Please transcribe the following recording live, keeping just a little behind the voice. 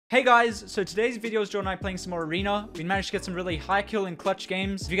Hey guys, so today's video is Joe and I playing some more Arena. We managed to get some really high kill and clutch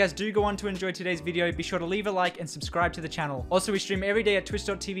games. If you guys do go on to enjoy today's video, be sure to leave a like and subscribe to the channel. Also, we stream every day at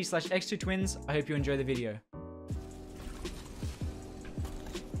twitch.tv/x2twins. I hope you enjoy the video.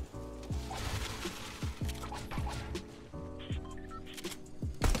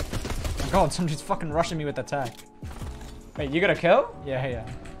 Oh my god, somebody's fucking rushing me with attack. Wait, you got a kill? Yeah.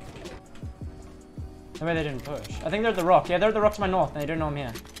 Maybe they didn't push. I think they're at the rock. Yeah, they're at the rock to my north, and they don't know I'm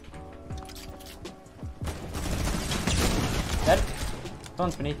here. Dead?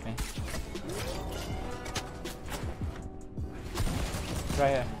 Someone's beneath me. Right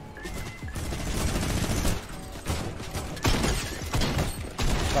here.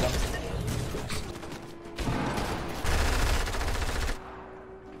 Got him.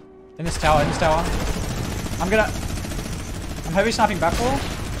 In this tower, I'm heavy sniping back wall.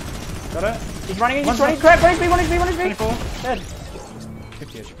 Got it. He's running in, he's running. Crack, 1 HP, 1 HP, 1 HP. 24. Dead.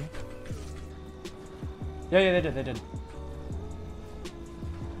 50 HP. Yeah, they did.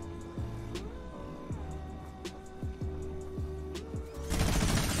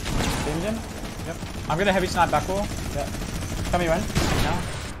 Beamed him? Yep. I'm gonna heavy snipe back wall. Yeah. Tell me when. Now.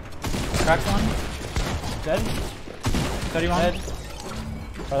 Cracked one. Dead. 31. Dead.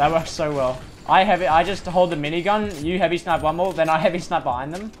 Oh, that works so well. I just hold the minigun, you heavy snipe one more, then I heavy snipe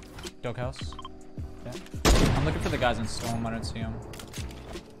behind them. Doghouse. Yeah. I'm looking for the guys in Storm. I don't see them.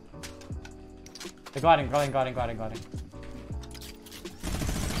 They're gliding. One guy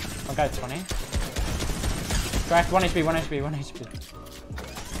 20. Cracked, 1 HP.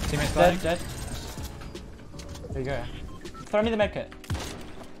 Teammates gliding. Dead. There you go. Throw me the medkit.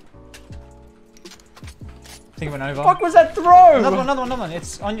 I think it went over. Fuck was that throw? Another one.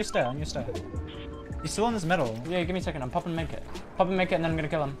 It's on your stair. You're still on this metal. Yeah, give me a second. I'm popping medkit. And then I'm gonna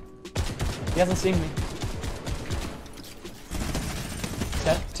kill him. He hasn't seen me.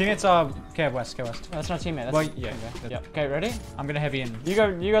 Dead. Teammates are west. Oh, that's not a teammate. That's Well, yeah. Yep. Okay, ready? I'm gonna heavy in. You go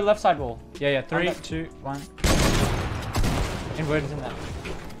left side wall. Yeah. 3, 2, 1. Inward in there.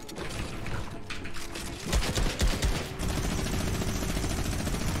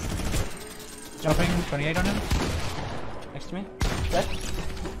 Jumping. 28 on him. Next to me. Dead.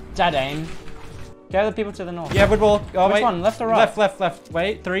 Dead aim. Gather people to the north. Yeah, wood wall. Oh, Which wait. one? Left or right? Left.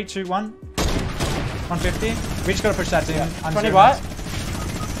 Wait. 3, 2, 1. 150. We just gotta push that team. Yeah. I'm 20 zero what? minutes.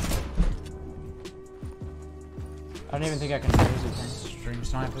 I don't even think I can use it. Stream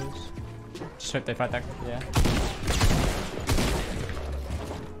snipers. Just hope they fight that. Yeah.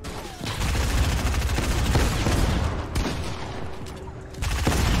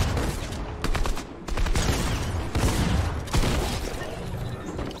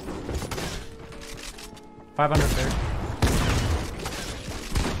 $500.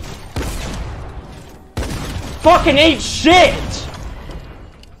 Fucking eat shit!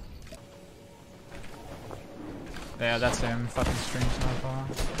 Yeah, that's him. Fucking stream sniper.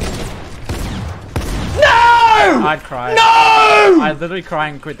 No! I'd cry. No! I'd literally cry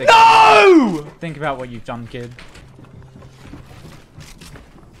and quit the game. No! Think about what you've done, kid.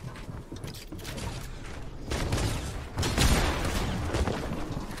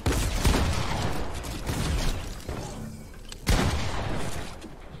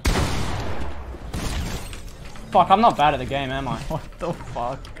 Fuck, I'm not bad at the game, am I? What the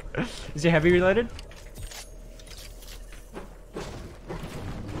fuck? Is he heavy reloaded?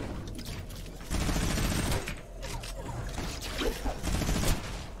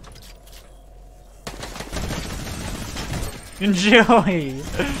 Enjoy!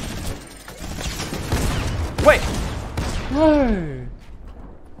 Wait! No!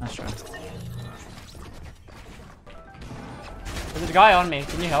 That's right. There's a guy on me.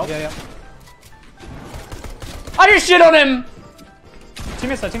 Can you help? Yeah. I just shit on him!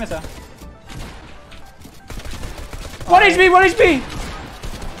 Teammates there. 1 HP!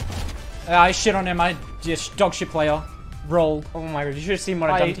 I shit on him. I just dog shit player. Roll. Oh my god, you should have seen what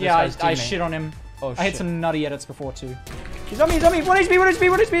I've done to this guy's I teammate. shit on him. Oh, I hit shit. some nutty edits before too. He's on me! 1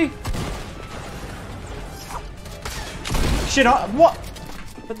 HP! Shit on what?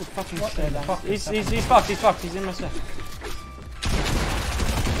 Put the fucking What stair the down. fuck is He's fucked. He's in my stair.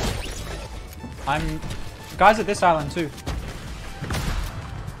 I'm guys at this island too.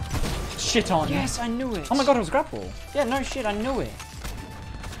 Shit on. Yes, I knew it. Oh my god, it was grapple. Yeah, no shit, I knew it.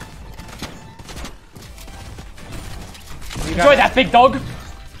 Enjoy that, big dog!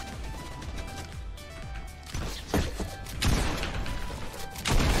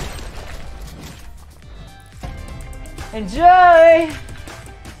 Enjoy!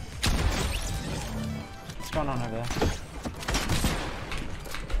 What's going on over there?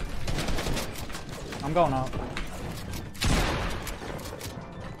 I'm going out.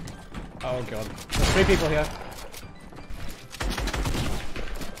 Oh god. There's 3 people here.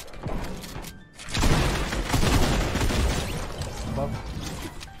 Above.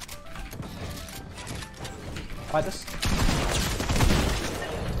 Fight this.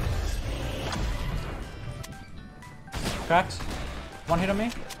 Cracked. 1 hit on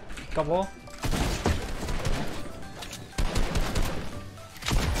me. Got wall.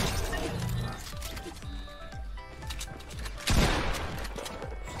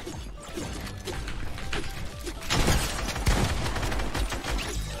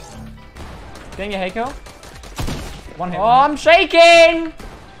 Getting a hay kill. 1 hit. Oh, I'm shaking!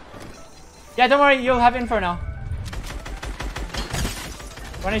 Yeah, don't worry, you'll have info now.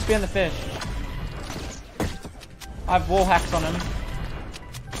 1 HP on the fish. I have wall hacks on him.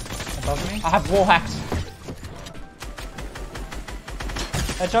 Above me. I have wall hacks.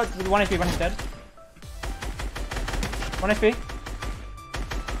 Headshot, 1 HP, 1 is dead. 1 HP.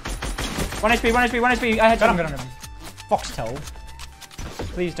 1 HP, 1 HP, 1 HP. I had Got him. Foxtail.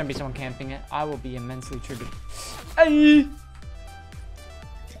 Please don't be someone camping it. I will be immensely triggered. Ay!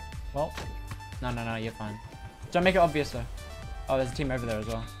 Well, no, you're fine. Don't make it obvious though. Oh, there's a team over there as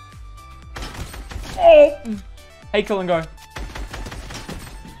well. Oh! Hey, kill and go.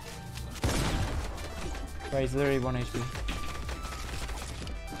 Wait, he's literally 1 HP.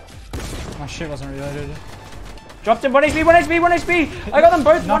 My shit wasn't reloaded. Dropped him, 1 HP, 1 HP, 1 HP! I got them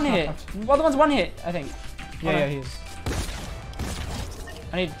both Knock, 1 hit. knock. Well, the one's 1 hit, I think. Yeah, he is.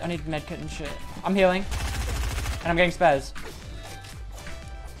 I need medkit and shit. I'm healing. And I'm getting spares.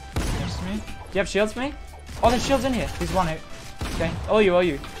 Next to me. Do you have shields for me? Oh, there's shields in here. He's 1 hit. Okay. Oh,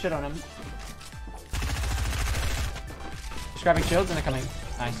 you. Shit on him. Just grabbing shields and they're coming.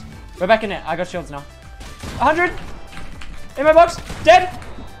 Nice. We're back in it. I got shields now. 100! In my box! Dead!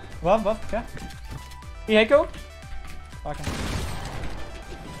 Well, okay. He hate go? Okay.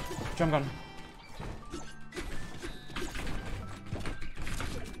 Drum gun.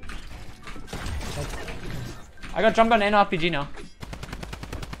 I got drum gun and RPG now.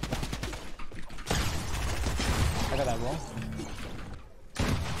 I got that wall.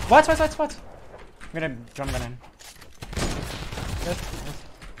 What? I'm gonna drum gun in. Good.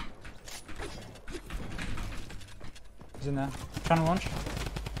 He's in there. Trying to launch.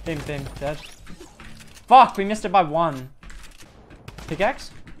 Beam, dead. Fuck, we missed it by 1.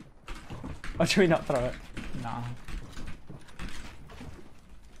 Pickaxe? Or should we not throw it? Nah.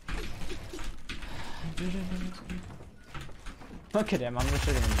 Look at him, I'm just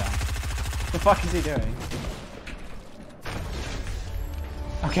shooting him down. The fuck is he doing?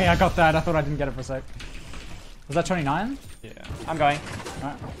 Okay, I got that. I thought I didn't get it for a sec. Was that 29? Yeah. I'm going.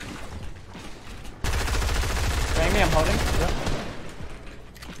 Alright. Spraying me, I'm holding. Yep.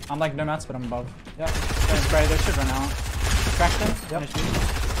 I'm like no mats, but I'm above. Yep. Don't spray, they should run out. Cracked him. Yep.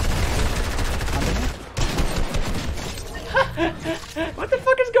 Under me. What the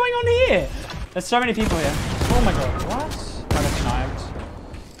fuck is going on here? There's so many people here. Oh my god, what? I got sniped.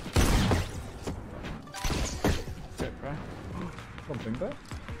 Good, bro. What, bimbo?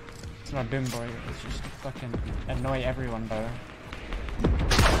 It's not bimbo, it's just fucking annoy everyone, bro.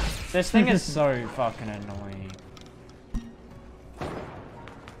 This thing is so fucking annoying.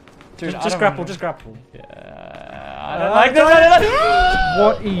 Dude, Just grapple, just grapple. Yeah, I don't like this.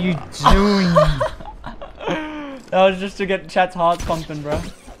 What are you doing? That was just to get chat's hearts pumping, bro.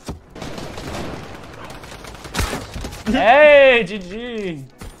 Hey, GG.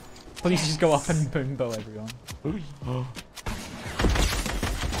 Please just go up and bimbo everyone.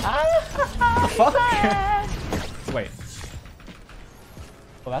 Fuck? Wait.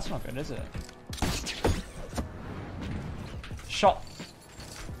 Well, that's not good, is it? Shot.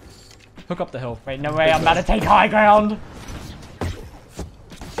 Hook up the hill. Wait, no way, I'm about to take high ground.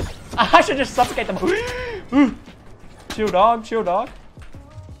 I should just suffocate them. Chill, dog, chill, dog.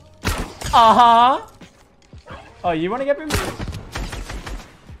 Uh-huh. Oh, you want to get me?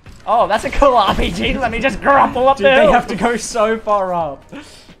 Oh, that's a cool RPG. Let me just grapple up Dude, the hill. they have to go so far up.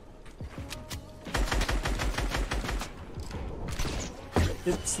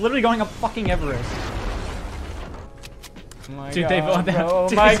 It's literally going up fucking Everest. Oh my Dude, god, they've... bro. Oh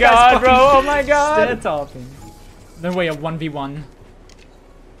Dude, my these guys god, bro. fucking Oh my god. stair topping. No way, a 1v1.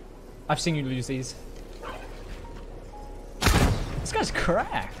 I've seen you lose these. This guy's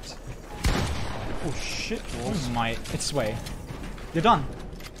cracked. Oh shit. Oh my, it's sway. You're done.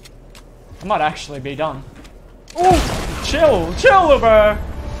 I might actually be done. Oh, chill, bro.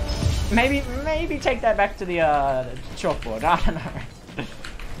 Maybe take that back to the chalkboard. I don't know.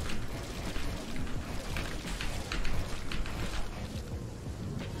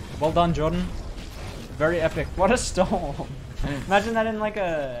 Well done, Jordan. Very epic. What a storm. Imagine that in like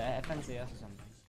a FNCS or something.